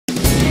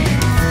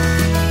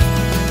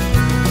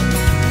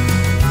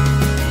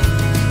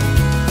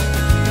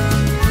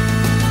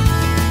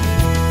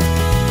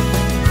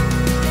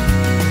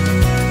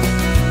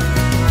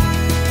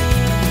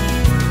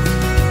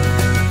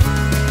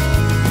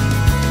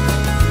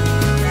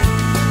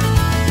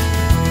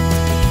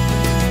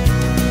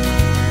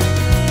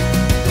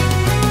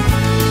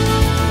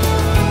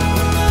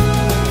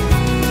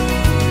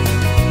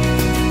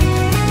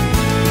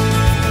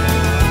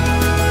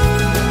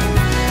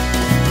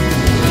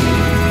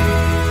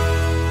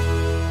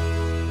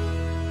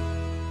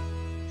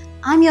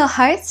I'm your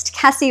host,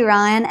 Cassie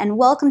Ryan, and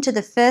welcome to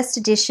the first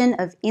edition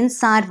of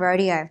Inside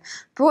Rodeo,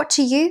 brought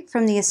to you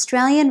from the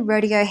Australian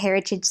Rodeo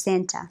Heritage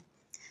Centre.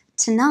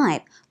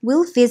 Tonight,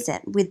 we'll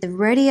visit with the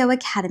Rodeo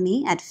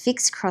Academy at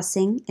Fix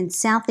Crossing in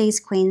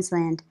southeast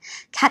Queensland,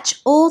 catch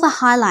all the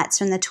highlights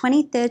from the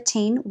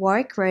 2013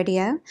 Warwick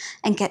Rodeo,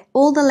 and get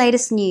all the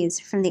latest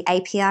news from the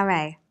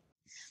APRA.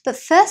 But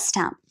first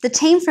up, the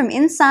team from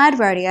Inside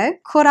Rodeo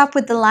caught up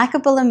with the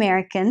likeable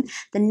American,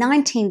 the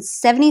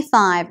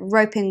 1975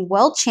 roping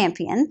world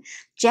champion,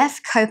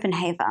 Jeff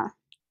Copenhaver.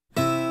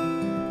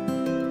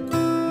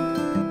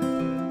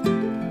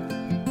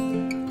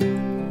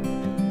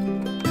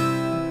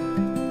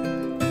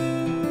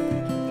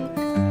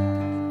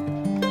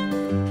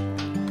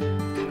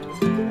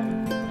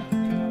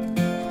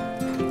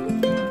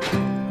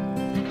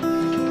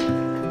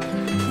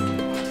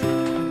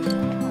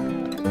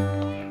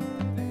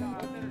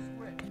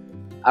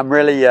 I'm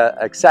really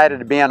excited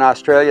to be in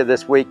Australia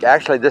this week.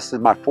 Actually, this is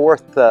my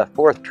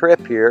fourth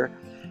trip here,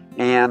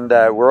 and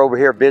we're over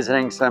here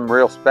visiting some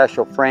real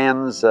special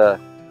friends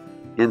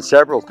in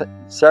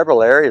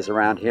several areas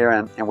around here.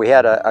 And we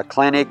had a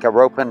clinic, a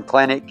roping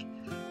clinic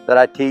that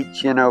I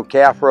teach, you know,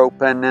 calf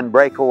roping and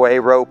breakaway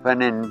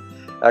roping, and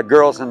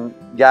girls and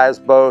guys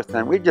both.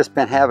 And we've just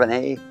been having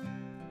a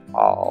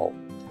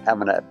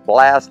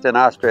blast in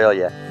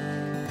Australia.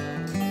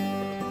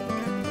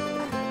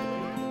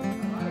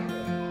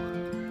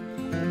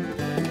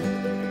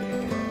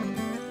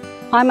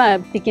 I'm a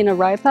beginner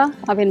roper.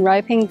 I've been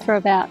roping for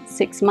about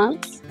 6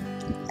 months,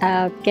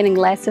 getting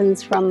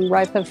lessons from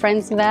roper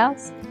friends of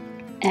ours,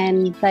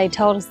 and they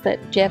told us that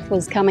Jeff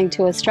was coming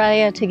to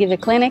Australia to give a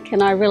clinic,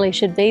 and I really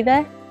should be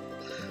there.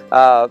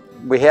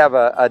 We have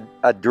a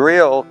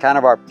drill, kind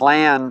of our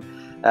plan.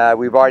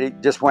 We've already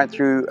just went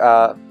through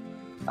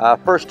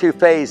first three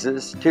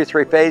phases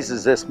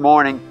this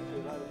morning.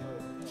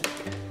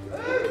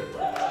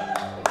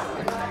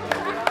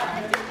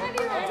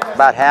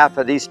 About half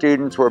of these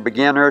students were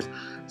beginners,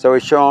 so we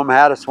show them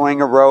how to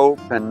swing a rope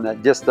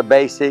and just the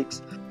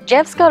basics.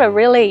 Jeff's got a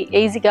really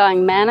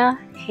easygoing manner.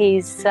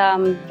 He's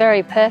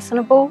very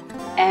personable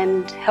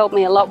and helped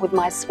me a lot with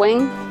my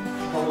swing.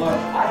 So look,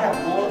 I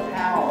have more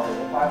power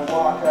if I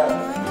walk up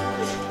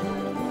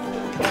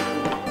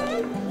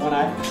when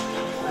I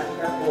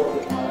step forward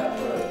with my left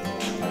foot.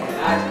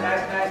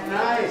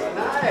 Nice.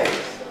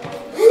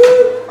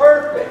 Woo,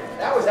 perfect.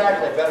 That was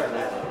actually better than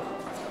that.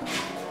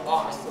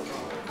 Awesome.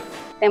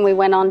 Then we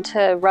went on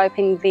to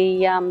roping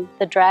the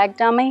drag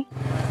dummy.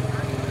 Okay,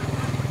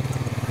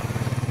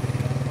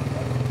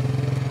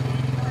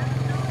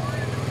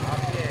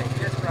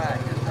 just right.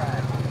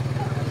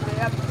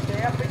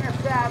 Stay up in your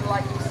saddle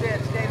like you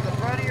said. Stay to the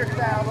front of your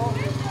saddle.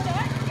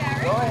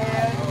 Go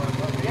ahead.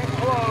 Get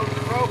close,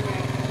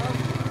 roping.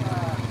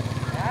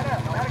 Atta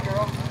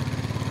girl.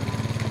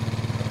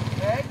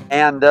 Okay.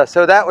 And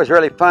so that was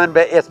really fun,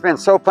 but it's been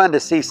so fun to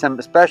see some,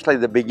 especially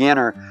the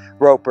beginner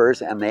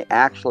ropers, and they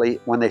actually,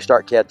 when they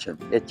start catching,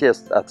 it's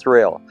just a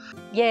thrill.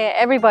 Yeah,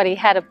 everybody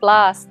had a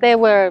blast. There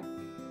were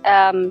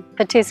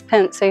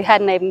participants who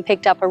hadn't even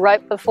picked up a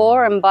rope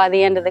before, and by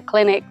the end of the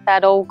clinic,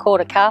 they'd all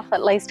caught a calf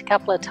at least a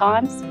couple of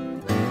times.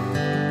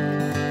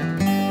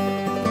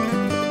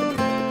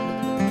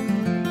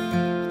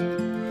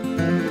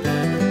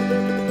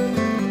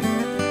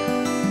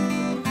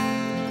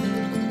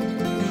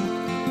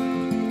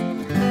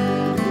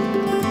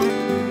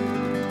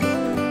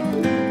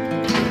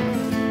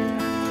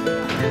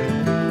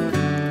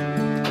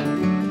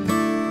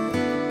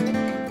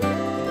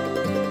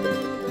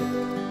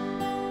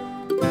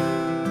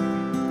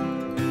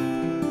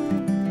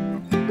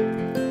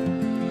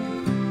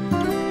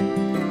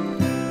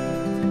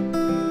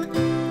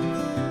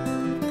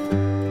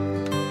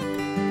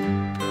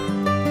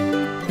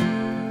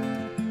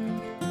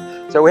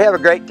 So we have a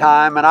great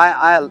time, and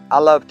I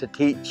love to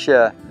teach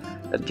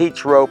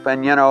rope.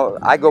 And you know,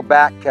 I go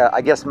back,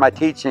 I guess, in my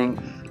teaching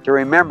to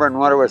remembering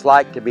what it was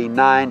like to be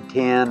 9,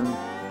 10,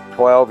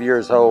 12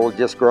 years old,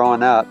 just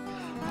growing up,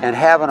 and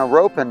having a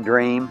roping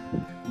dream,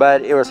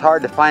 but it was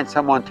hard to find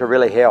someone to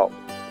really help.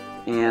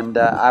 And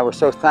I was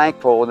so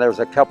thankful when there was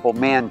a couple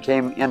men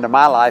came into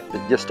my life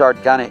that just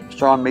started kind of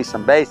showing me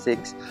some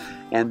basics,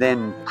 and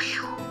then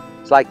whew,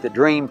 it's like the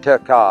dream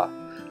took off.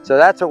 So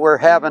that's what we're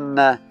having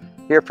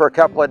here for a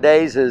couple of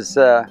days, is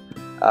a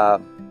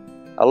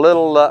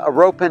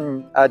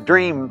roping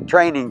dream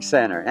training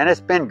center, and it's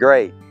been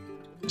great.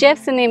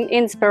 Jeff's an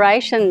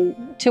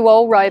inspiration to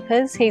all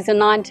ropers. He's a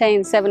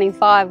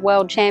 1975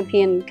 world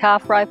champion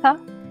calf roper.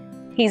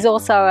 He's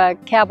also a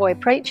cowboy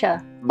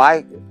preacher.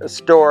 My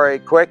story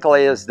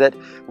quickly is that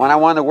when I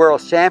won the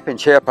World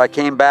Championship, I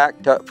came back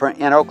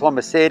in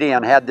Oklahoma City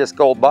and had this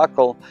gold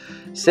buckle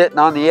sitting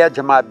on the edge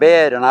of my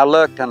bed, and I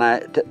looked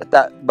at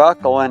that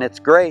buckle, and it's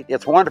great.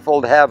 It's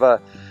wonderful to have a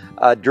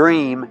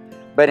dream,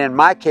 but in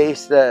my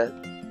case, there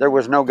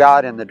was no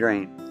God in the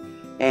dream.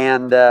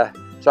 And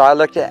so I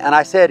looked at and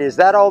I said, is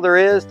that all there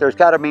is? There's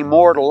got to be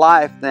more to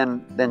life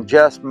than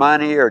just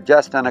money or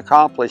just an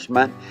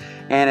accomplishment.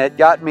 And it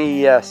got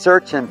me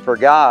searching for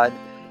God.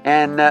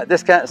 And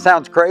this kind of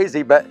sounds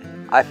crazy, but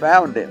I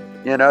found him.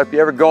 You know, if you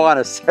ever go on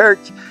a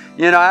search,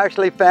 you know, I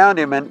actually found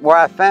him. And where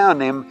I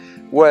found him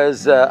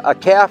was a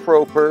calf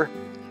roper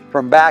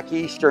from back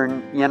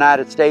eastern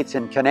United States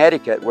in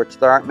Connecticut, which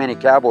there aren't many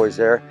cowboys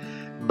there.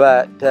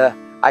 But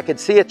I could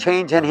see a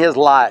change in his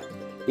life.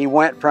 He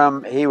went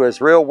from, he was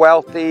real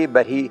wealthy,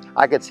 but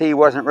I could see he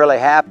wasn't really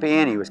happy,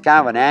 and he was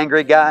kind of an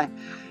angry guy.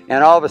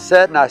 And all of a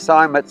sudden, I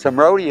saw him at some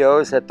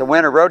rodeos, at the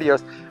winter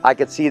rodeos. I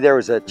could see there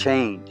was a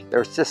change. There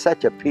was just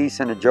such a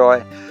peace and a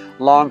joy.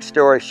 Long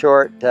story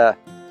short,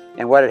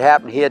 and what had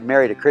happened, he had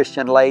married a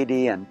Christian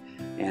lady, and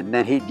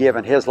then he'd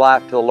given his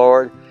life to the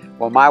Lord.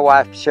 Well, my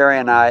wife Sherry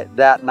and I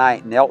that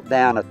night knelt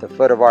down at the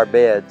foot of our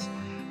beds,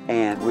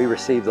 and we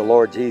received the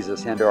Lord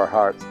Jesus into our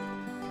hearts.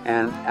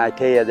 And I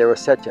tell you, there was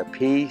such a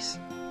peace,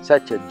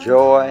 such a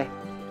joy.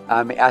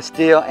 I mean,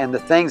 and the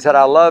things that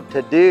I love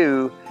to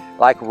do,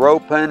 like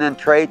roping and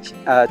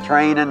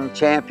training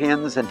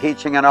champions and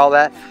teaching and all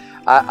that,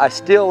 I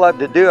still love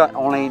to do it,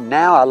 only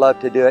now I love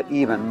to do it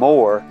even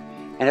more.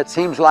 And it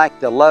seems like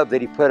the love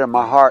that He put in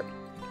my heart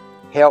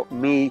helped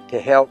me to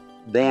help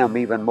them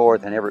even more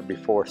than ever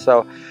before.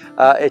 So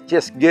it's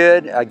just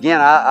good. Again,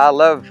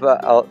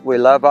 we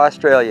love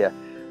Australia.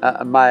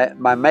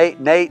 My mate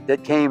Nate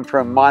that came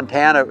from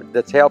Montana,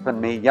 that's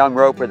helping me, young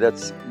roper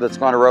that's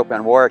going to rope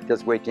in Warwick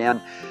this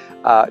weekend,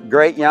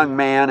 great young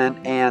man,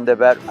 and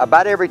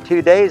about every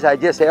 2 days I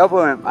just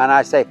elbow him and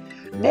I say,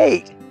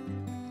 Nate.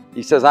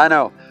 He says, I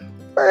know,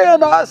 we're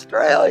in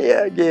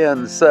Australia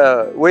again.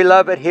 So we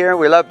love it here.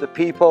 We love the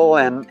people,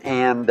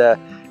 and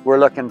we're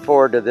looking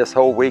forward to this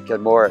whole week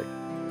in Warwick.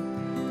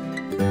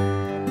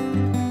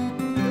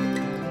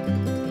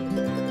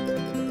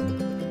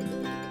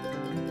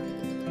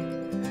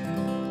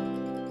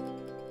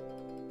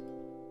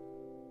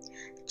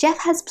 Jeff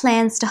has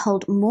plans to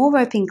hold more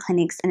roping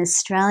clinics in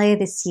Australia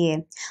this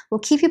year. We'll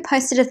keep you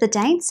posted of the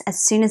dates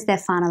as soon as they're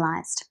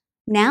finalised.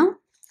 Now,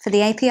 for the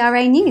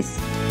APRA News.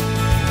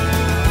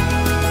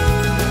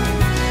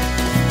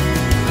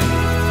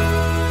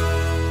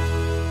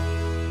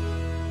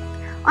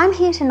 I'm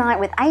here tonight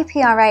with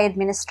APRA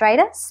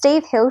Administrator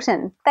Steve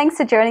Hilton. Thanks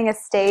for joining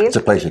us, Steve. It's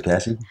a pleasure,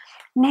 Cassie.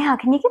 Now,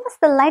 can you give us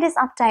the latest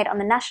update on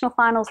the National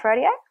Finals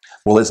Rodeo?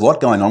 Well, there's a lot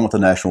going on with the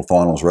National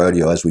Finals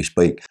Rodeo as we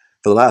speak.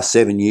 For the last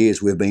 7 years,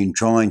 we've been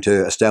trying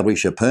to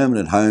establish a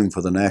permanent home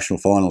for the National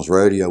Finals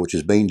Rodeo, which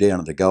has been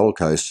down at the Gold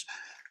Coast.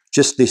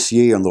 Just this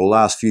year, in the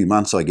last few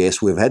months, I guess,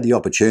 we've had the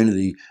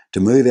opportunity to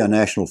move our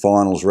National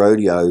Finals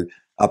Rodeo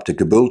up to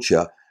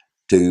Caboolture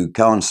to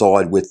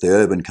coincide with the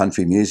Urban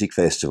Country Music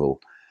Festival.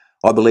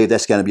 I believe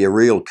that's going to be a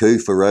real coup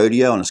for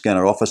rodeo, and it's going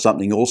to offer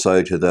something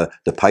also to the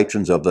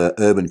patrons of the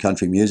Urban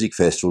Country Music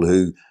Festival,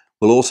 who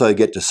will also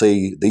get to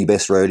see the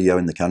best rodeo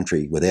in the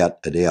country, without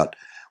a doubt.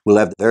 We'll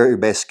have the very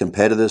best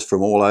competitors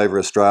from all over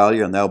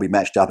Australia, and they'll be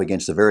matched up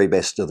against the very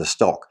best of the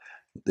stock.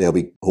 There'll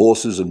be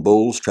horses and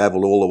bulls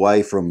travel all the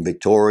way from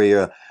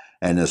Victoria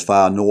and as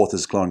far north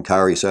as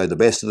Cloncurry, so the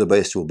best of the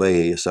best will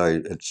be here.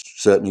 So it's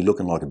certainly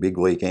looking like a big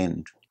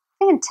weekend.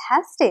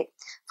 Fantastic.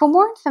 For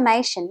more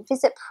information,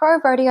 visit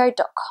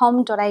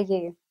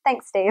prorodeo.com.au.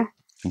 Thanks, Steve.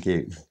 Thank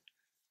you.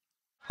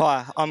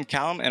 Hi, I'm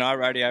Callum and I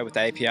rodeo with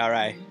the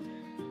APRA.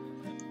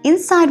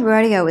 Inside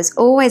Rodeo is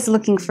always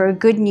looking for a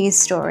good news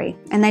story,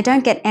 and they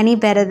don't get any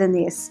better than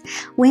this.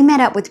 We met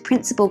up with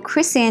Principal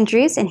Chris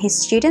Andrews and his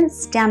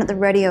students down at the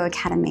Rodeo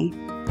Academy.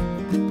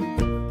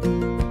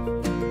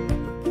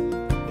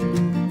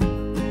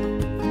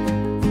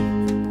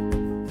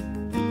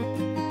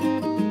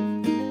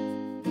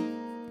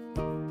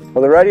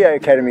 Well, the Rodeo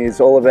Academy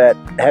is all about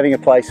having a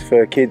place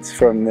for kids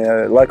from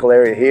the local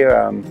area here,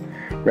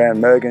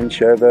 around Mergen,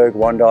 Cherbourg,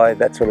 Wondai,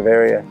 that sort of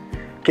area.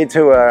 Kids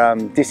who are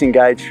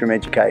disengaged from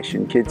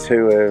education, kids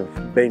who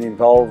have been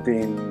involved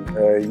in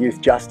the youth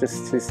justice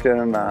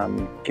system,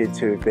 kids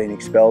who have been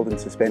expelled and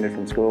suspended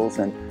from schools.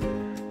 And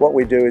what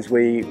we do is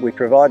we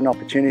provide an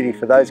opportunity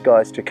for those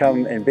guys to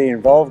come and be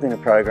involved in a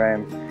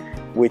program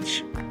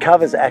which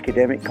covers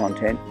academic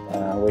content.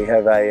 We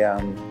have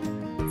a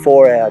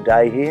 4-hour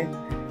day here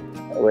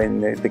when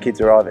the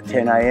kids arrive at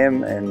 10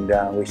 AM, and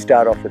we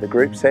start off with a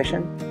group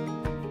session.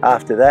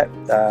 After that,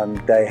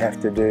 they have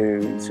to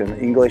do some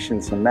English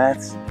and some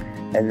maths,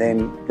 and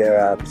then there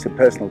are some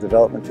personal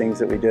development things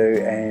that we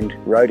do, and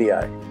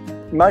rodeo.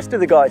 Most of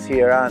the guys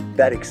here aren't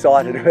that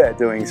excited about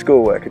doing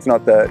schoolwork. It's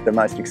not the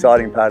most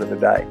exciting part of the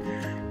day,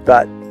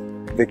 but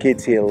the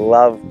kids here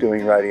love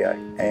doing rodeo.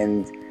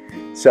 And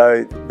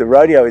so the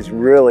rodeo is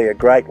really a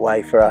great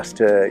way for us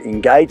to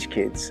engage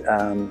kids.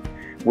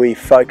 We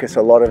focus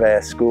a lot of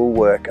our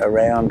schoolwork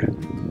around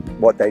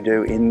what they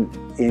do in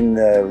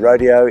the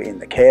rodeo, in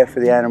the care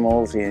for the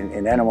animals,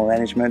 in animal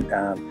management,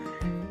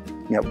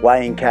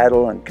 weighing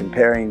cattle and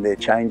comparing their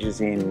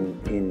changes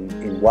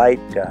in weight,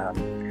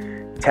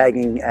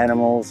 tagging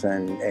animals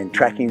and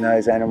tracking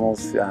those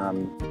animals,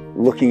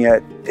 looking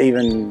at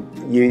even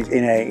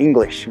in our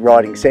English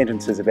writing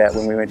sentences about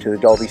when we went to the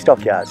Dalby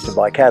stockyards to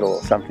buy cattle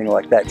or something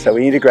like that. So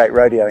we integrate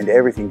rodeo into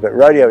everything, but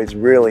rodeo is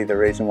really the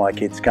reason why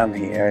kids come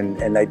here,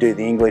 and they do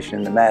the English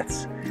and the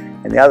maths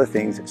and the other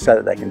things so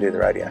that they can do the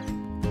rodeo.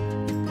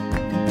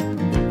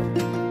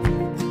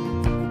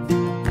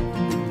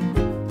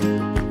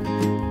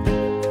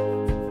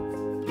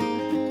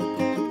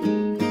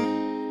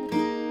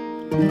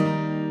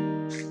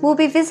 We'll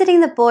be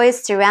visiting the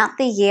boys throughout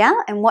the year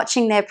and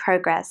watching their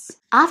progress.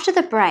 After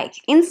the break,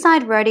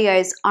 Inside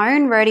Rodeo's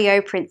own rodeo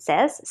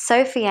princess,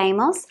 Sophie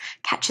Amos,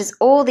 catches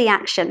all the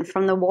action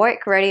from the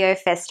Warwick Rodeo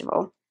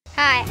Festival.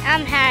 Hi,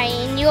 I'm Harry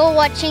and you're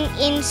watching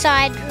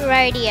Inside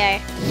Rodeo.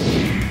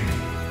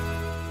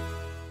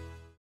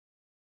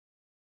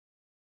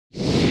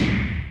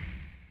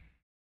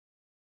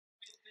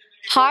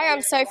 Hi,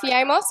 I'm Sophie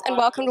Amos and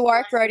welcome to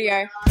Warwick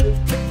Rodeo.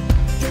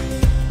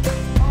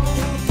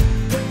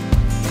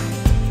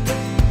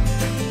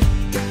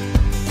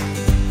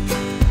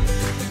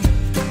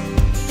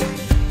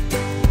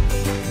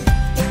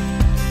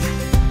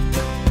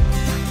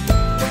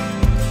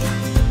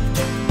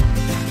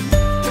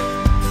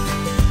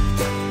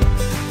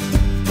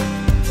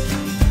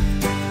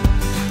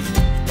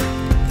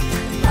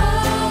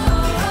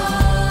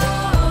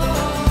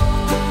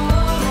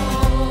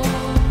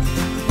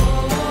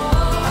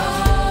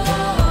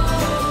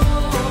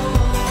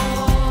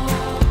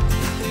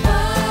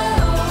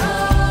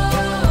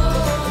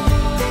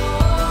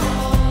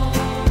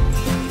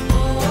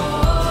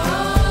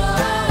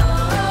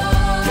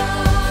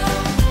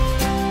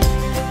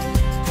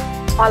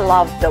 I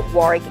love that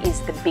Warwick is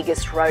the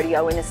biggest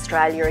rodeo in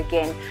Australia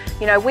again.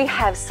 You know, we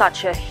have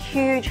such a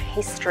huge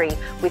history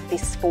with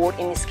this sport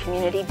in this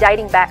community.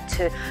 Dating back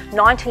to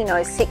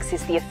 1906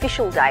 is the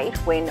official date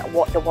when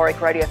the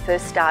Warwick Rodeo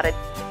first started.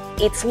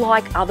 It's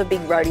like other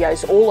big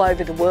rodeos all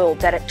over the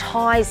world that it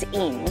ties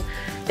in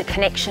the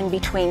connection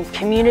between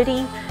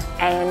community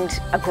and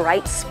a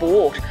great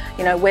sport.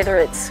 You know, whether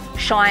it's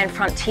Cheyenne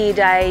Frontier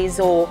Days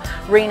or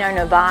Reno,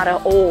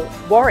 Nevada or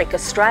Warwick,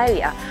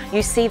 Australia,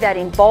 you see that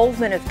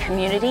involvement of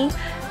community.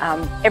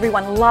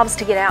 Everyone loves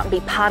to get out and be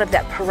part of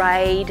that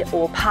parade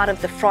or part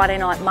of the Friday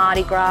night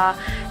Mardi Gras,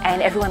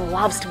 and everyone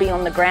loves to be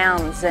on the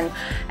grounds.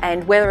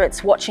 And whether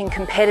it's watching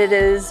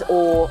competitors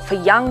or for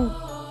young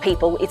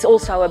people, it's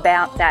also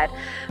about that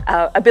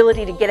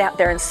ability to get out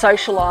there and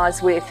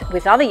socialise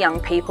with other young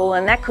people,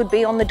 and that could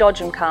be on the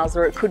Dodgem cars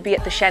or it could be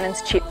at the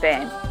Shannon's Chip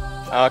van.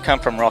 I come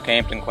from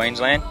Rockhampton,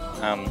 Queensland.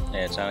 Yeah,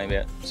 it's only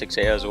about 6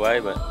 hours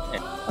away, but yeah.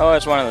 Oh,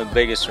 it's one of the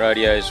biggest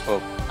rodeos for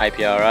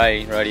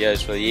APRA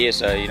rodeos for the year,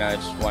 so you know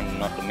it's one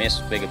not to miss.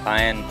 Bigger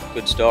paying,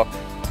 good stock,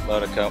 a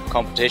lot of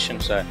competition,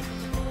 so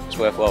it's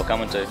worthwhile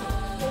coming to.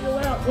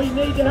 We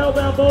need to help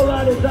our bull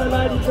riders, though,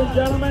 ladies and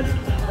gentlemen.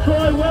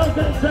 Troy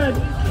Wilkinson,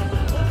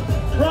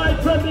 right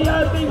from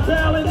the opening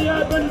bell in the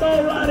open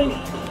bull riding.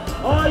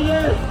 Oh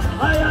yes,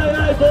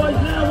 hey boys,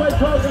 now we're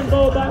talking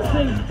bull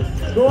busting.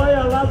 Troy,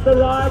 I love the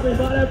ride. We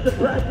might have to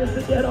practice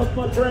to get off,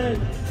 my friend.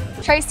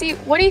 Tracy,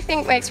 what do you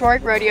think makes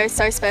Warwick Rodeo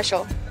so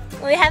special?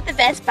 We have the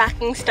best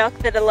backing stock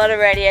that a lot of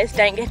rodeos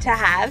don't get to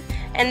have,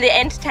 and the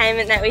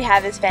entertainment that we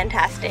have is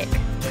fantastic.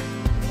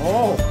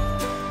 Oh,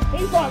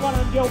 he's like one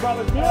of them Gill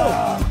Brothers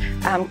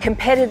Gill.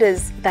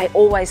 Competitors, they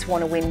always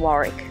want to win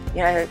Warwick.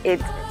 You know,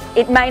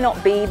 it may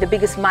not be the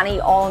biggest money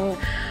on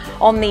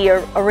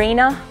the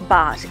arena,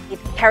 but it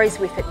carries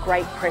with it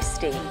great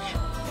prestige.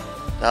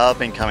 I've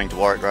been coming to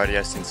Warwick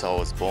Rodeo since I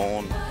was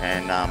born,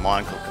 and my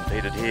uncle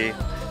competed here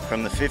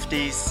from the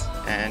 50s,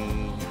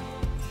 and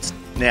it's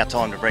now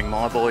time to bring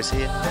my boys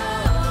here.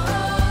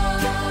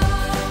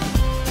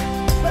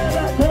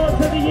 Best horse of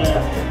the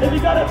year. If you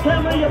got a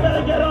camera, you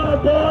better get on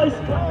it, boys.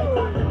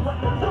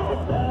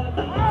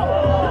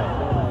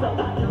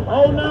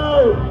 Oh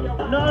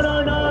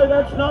no,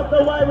 that's not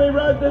the way we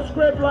wrote the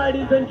script,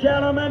 ladies and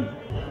gentlemen.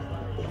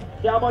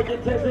 Cowboy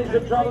gets in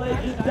some trouble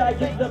there, just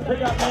taking the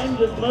pick-up men,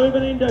 just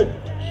moving into,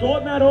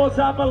 shorten that horse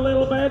up a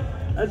little bit.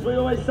 As we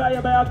always say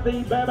about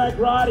the bareback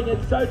riding,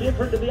 it's so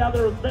different to the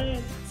other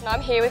events. And I'm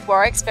here with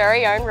Warwick's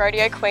very own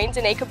rodeo queen,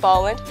 Danica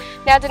Boland.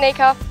 Now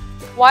Danica,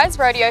 why is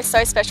rodeo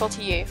so special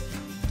to you?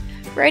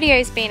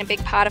 Rodeo's been a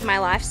big part of my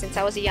life since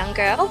I was a young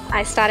girl.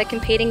 I started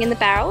competing in the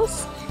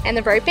barrels and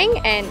the roping,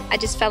 and I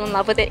just fell in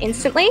love with it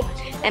instantly,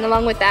 and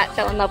along with that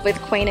fell in love with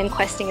queen and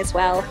questing as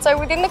well. So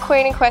within the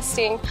queen and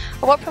questing,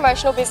 what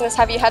promotional business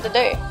have you had to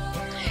do?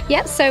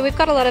 Yep, so we've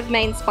got a lot of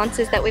main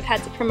sponsors that we've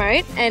had to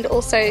promote, and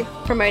also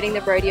promoting the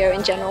rodeo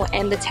in general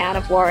and the town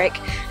of Warwick.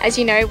 As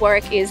you know,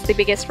 Warwick is the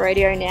biggest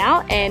rodeo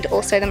now and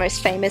also the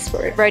most famous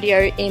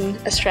rodeo in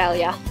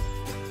Australia.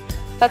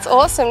 That's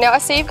awesome. Now I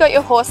see you've got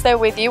your horse there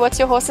with you. What's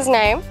your horse's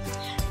name?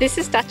 This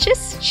is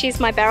Duchess. She's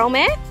my barrel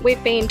mare.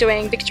 We've been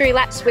doing victory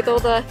laps with all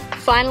the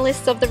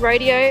finalists of the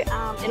rodeo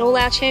and all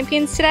our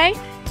champions today.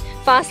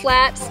 Fast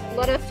laps, a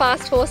lot of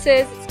fast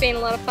horses. It's been a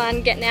lot of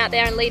fun getting out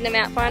there and leading them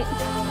out front.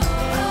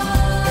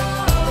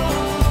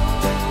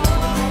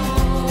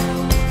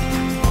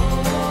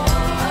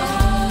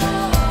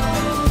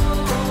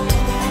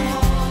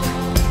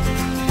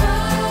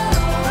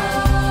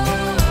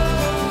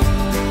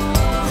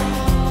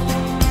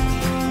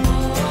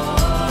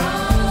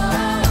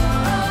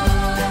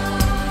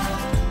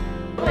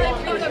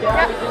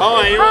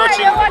 Hi,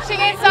 you're watching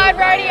Inside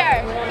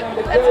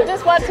Rodeo. That's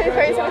just 1, 2,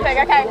 3 sort of thing,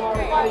 okay.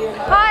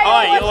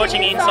 Hi, you're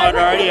watching Inside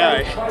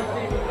Rodeo.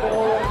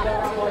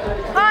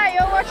 Hi,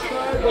 you're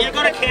You've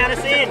got to count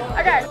us in.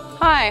 Okay.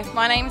 Hi,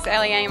 my name's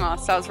Ellie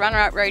Amos. I was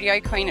runner-up Rodeo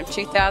Queen of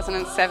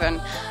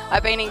 2007.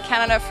 I've been in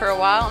Canada for a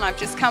while and I've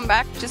just come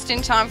back just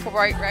in time for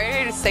Warwick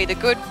Rodeo to see the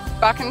good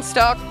buck and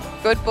stock,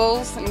 good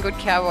bulls and good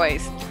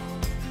cowboys.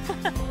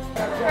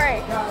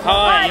 Great.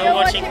 Hi, you're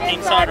watching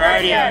Inside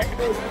Rodeo.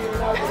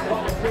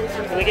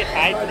 Can we get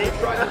paid for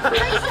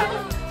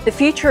this? The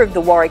future of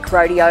the Warwick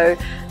Rodeo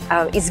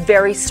is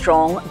very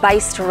strong,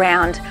 based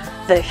around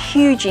the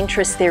huge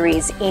interest there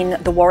is in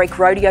the Warwick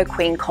Rodeo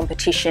Queen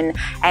competition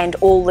and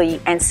all the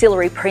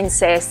ancillary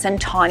princess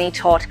and tiny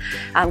tot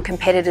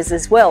competitors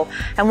as well.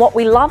 And what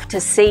we love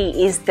to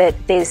see is that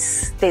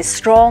there's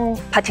strong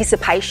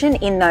participation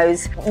in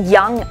those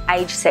young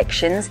age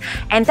sections,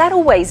 and that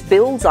always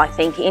builds, I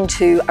think,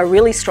 into a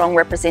really strong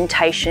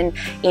representation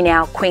in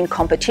our Queen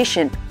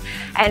competition.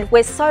 And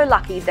we're so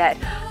lucky that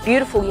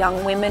beautiful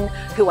young women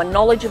who are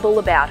knowledgeable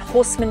about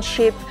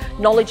horsemanship,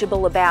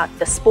 knowledgeable about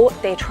the sport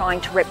they're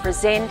trying to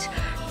represent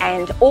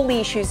and all the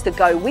issues that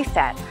go with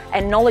that,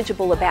 and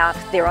knowledgeable about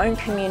their own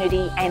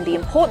community and the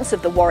importance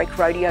of the Warwick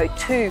Rodeo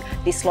to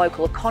this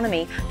local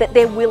economy, that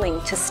they're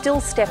willing to still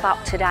step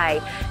up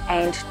today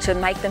and to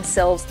make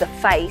themselves the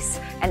face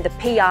and the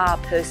PR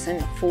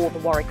person for the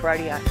Warwick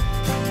Rodeo.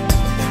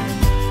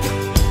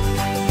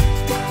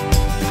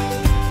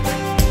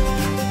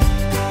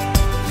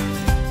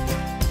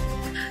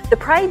 The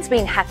parade's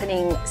been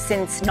happening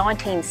since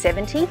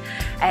 1970,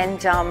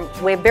 and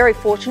we're very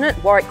fortunate.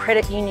 Warwick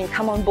Credit Union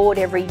come on board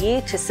every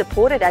year to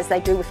support it, as they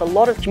do with a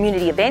lot of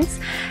community events,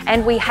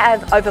 and we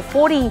have over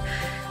 40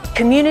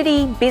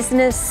 community,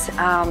 business,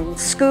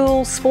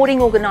 schools,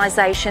 sporting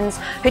organisations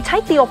who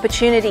take the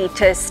opportunity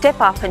to step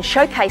up and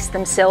showcase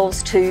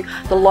themselves to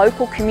the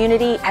local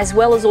community, as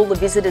well as all the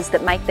visitors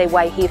that make their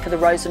way here for the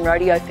Rose and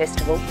Rodeo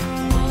Festival.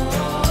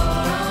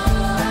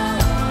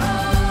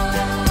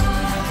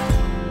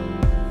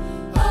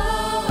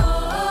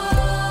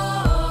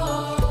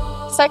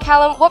 So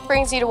Callum, what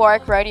brings you to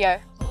Warwick Rodeo?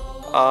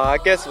 I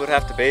guess it would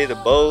have to be the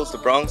bulls, the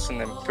broncs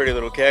and them pretty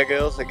little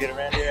cowgirls that get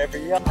around here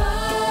every year.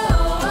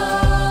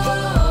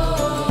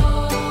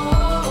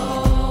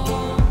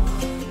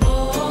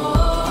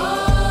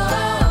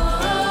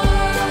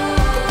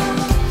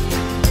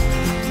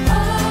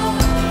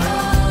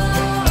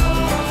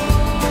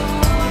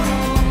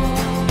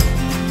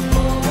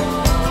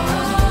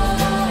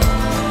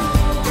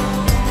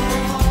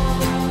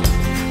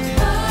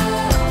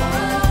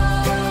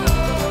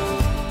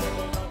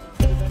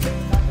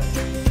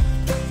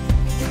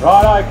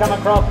 Righto, come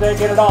across there,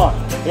 get it on.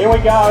 Here we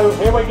go,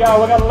 here we go.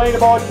 We've got a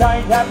leaderboard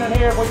change happening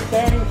here. If we're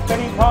standing,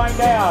 spinning, tying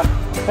down.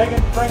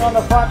 Second string on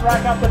the front,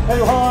 rack up the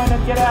two hind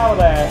and get out of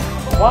there.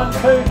 1,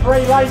 2,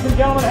 3, ladies and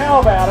gentlemen, how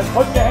about it?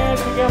 Put your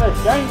hands together,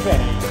 Shane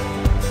Penny.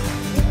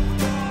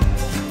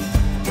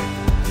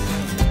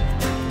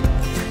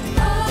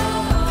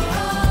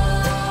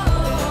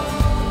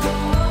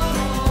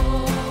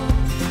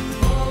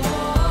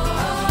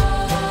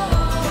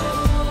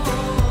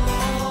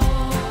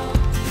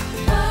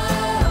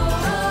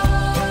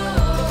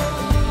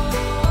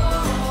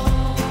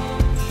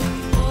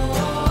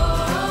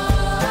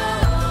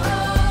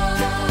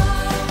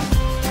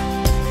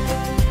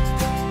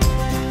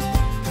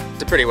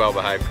 Pretty well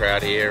behaved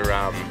crowd here.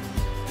 A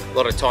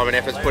lot of time and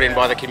efforts put in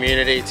by the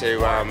community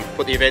to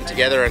put the event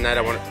together, and they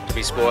don't want it to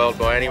be spoiled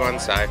by anyone,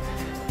 so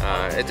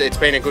it's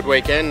been a good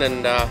weekend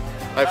and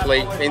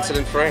hopefully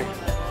incident free.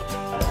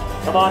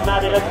 Come on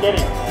Matty, let's get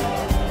him.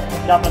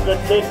 Couple of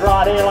good kids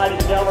right here, ladies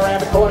and gentlemen, around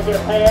the corner, get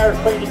a pair as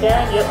quick as you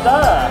can, yes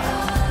sir.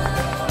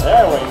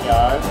 There we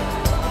go.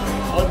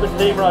 Elizabeth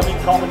Zebra, I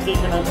think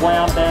competition has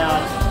wound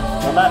down.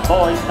 On that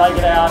boys, take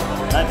it out.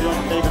 Matthew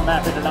and Stephen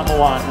Mappin to number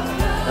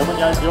 1. Then we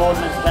go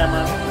Jordan and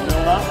Cameron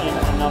Milner in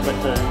at number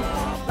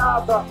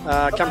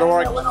 2. Come to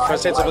Warwick for a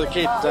sense of the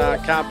kid.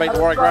 Can't beat the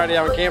Warwick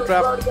Rodeo and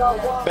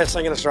Campdraft. Best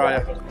thing in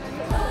Australia.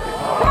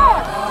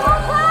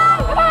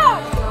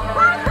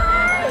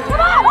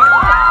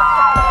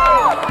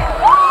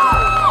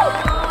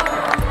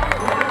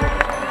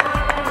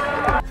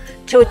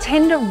 To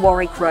attend a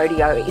Warwick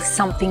Rodeo is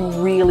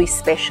something really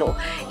special.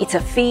 It's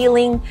a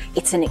feeling,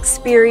 it's an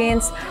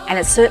experience, and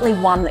it's certainly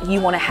one that you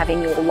want to have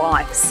in your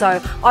life.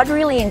 So I'd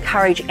really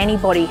encourage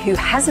anybody who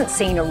hasn't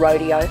seen a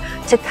rodeo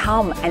to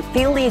come and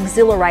feel the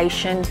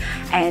exhilaration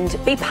and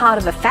be part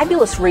of a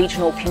fabulous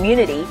regional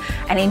community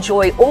and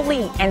enjoy all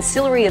the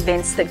ancillary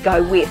events that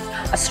go with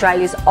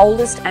Australia's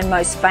oldest and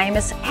most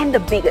famous and the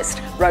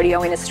biggest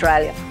rodeo in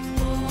Australia.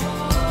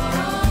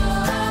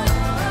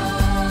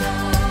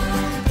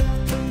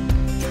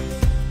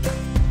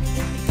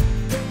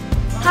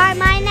 Hi,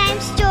 my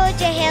name's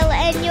Georgia Hill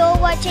and you're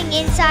watching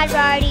Inside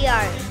Rodeo.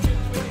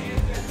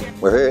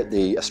 We're here at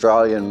the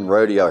Australian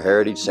Rodeo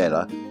Heritage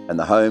Centre and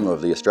the home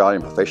of the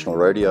Australian Professional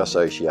Rodeo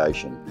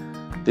Association.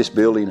 This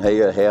building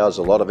here houses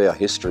a lot of our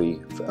history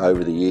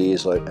over the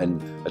years,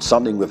 and it's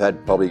something we've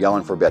had probably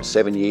going for about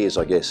 7 years,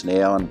 I guess,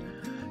 now. And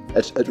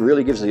it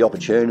really gives the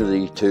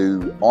opportunity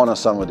to honour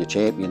some of the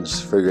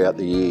champions throughout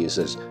the years.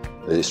 As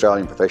the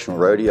Australian Professional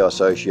Rodeo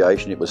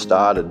Association, it was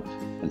started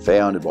and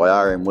founded by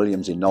R.M.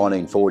 Williams in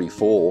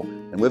 1944.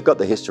 And we've got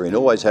the history and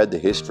always had the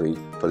history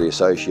for the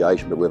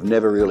association, but we've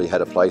never really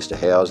had a place to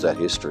house that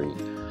history.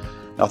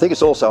 And I think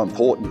it's also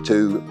important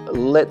to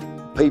let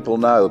people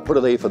know, put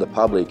it there for the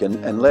public,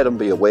 and let them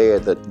be aware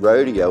that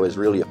rodeo is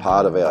really a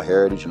part of our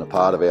heritage and a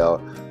part of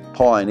our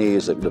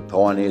pioneers, the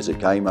pioneers that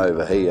came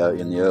over here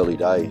in the early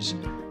days.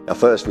 Our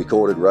first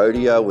recorded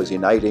rodeo was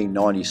in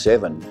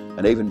 1897,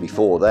 and even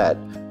before that,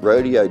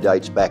 rodeo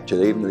dates back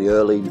to even the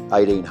early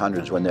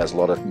 1800s when there's a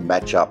lot of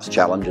match-ups,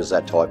 challenges,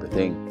 that type of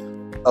thing.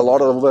 A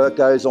lot of the work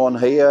goes on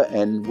here,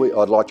 and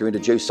I'd like to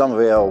introduce some of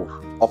our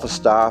office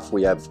staff.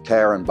 We have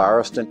Karen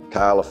Burriston,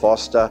 Carla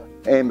Foster,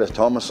 Amber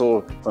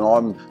Thomasall, and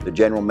I'm the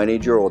General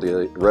Manager or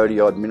the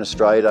Rodeo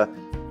Administrator,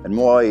 and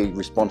my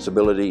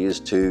responsibility is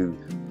to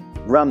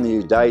run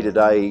the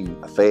day-to-day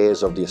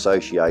affairs of the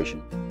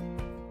association.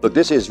 Look,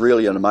 this is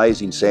really an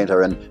amazing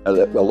centre, and a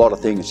lot of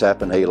things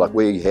happen here. Like,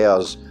 we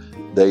house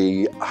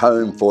the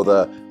home for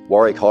the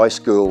Warwick High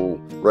School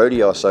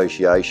Rodeo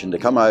Association to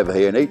come over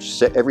here, and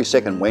every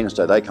second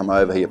Wednesday they come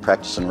over here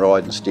practicing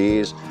riding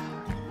steers.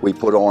 We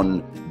put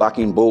on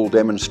bucking bull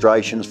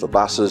demonstrations for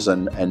buses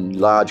and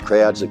large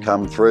crowds that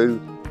come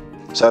through.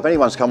 So if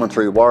anyone's coming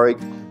through Warwick,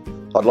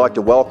 I'd like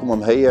to welcome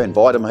them here,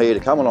 invite them here to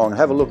come along and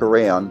have a look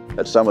around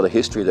at some of the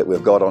history that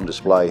we've got on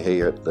display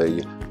here at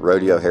the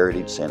Rodeo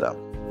Heritage Centre.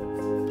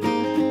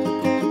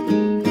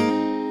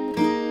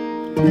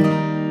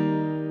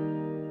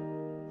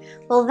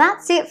 Well,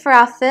 that's it for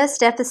our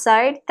first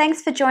episode.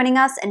 Thanks for joining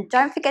us, and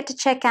don't forget to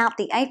check out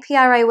the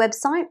APRA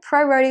website,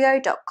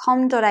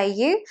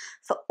 prorodeo.com.au,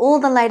 for all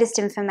the latest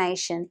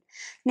information.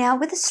 Now,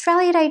 with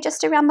Australia Day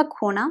just around the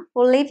corner,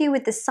 we'll leave you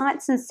with the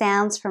sights and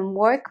sounds from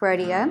Warwick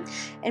Rodeo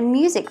and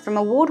music from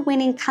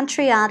award-winning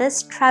country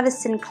artist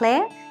Travis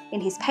Sinclair in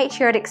his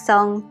patriotic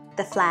song,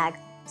 The Flag.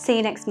 See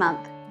you next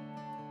month.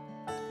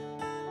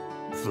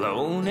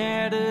 Flown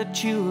at a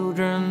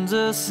children's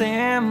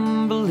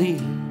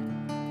assembly,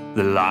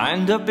 they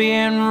lined up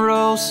in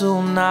rows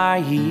so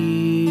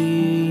naively,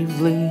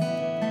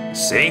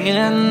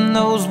 singing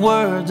those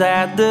words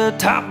at the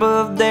top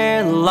of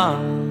their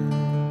lungs,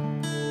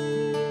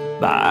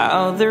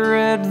 while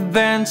they're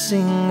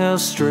advancing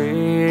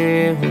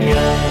Australia.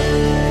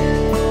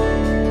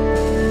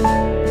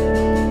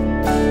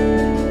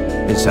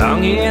 It's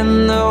hung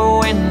in the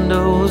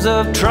windows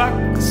of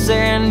trucks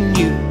and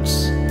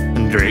utes,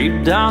 and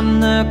draped on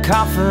the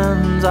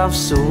coffins of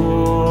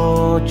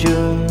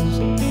soldiers.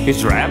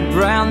 It's wrapped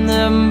round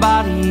the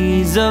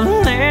bodies of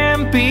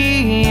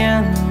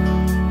Olympians,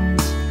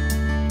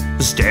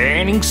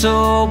 standing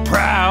so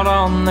proud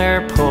on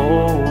their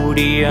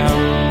podium.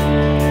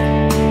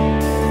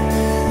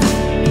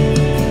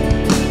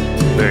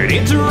 But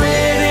it's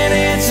red and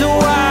it's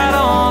white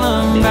on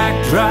a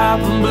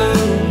backdrop of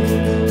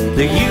blue.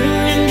 The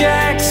Union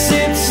Jack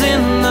sits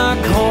in the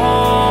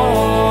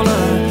corner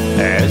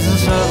as the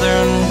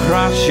Southern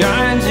Cross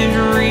shines, it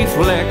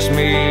reflects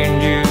me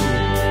and you.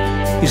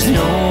 He's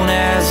known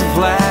as the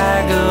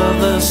flag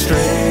of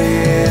Australia.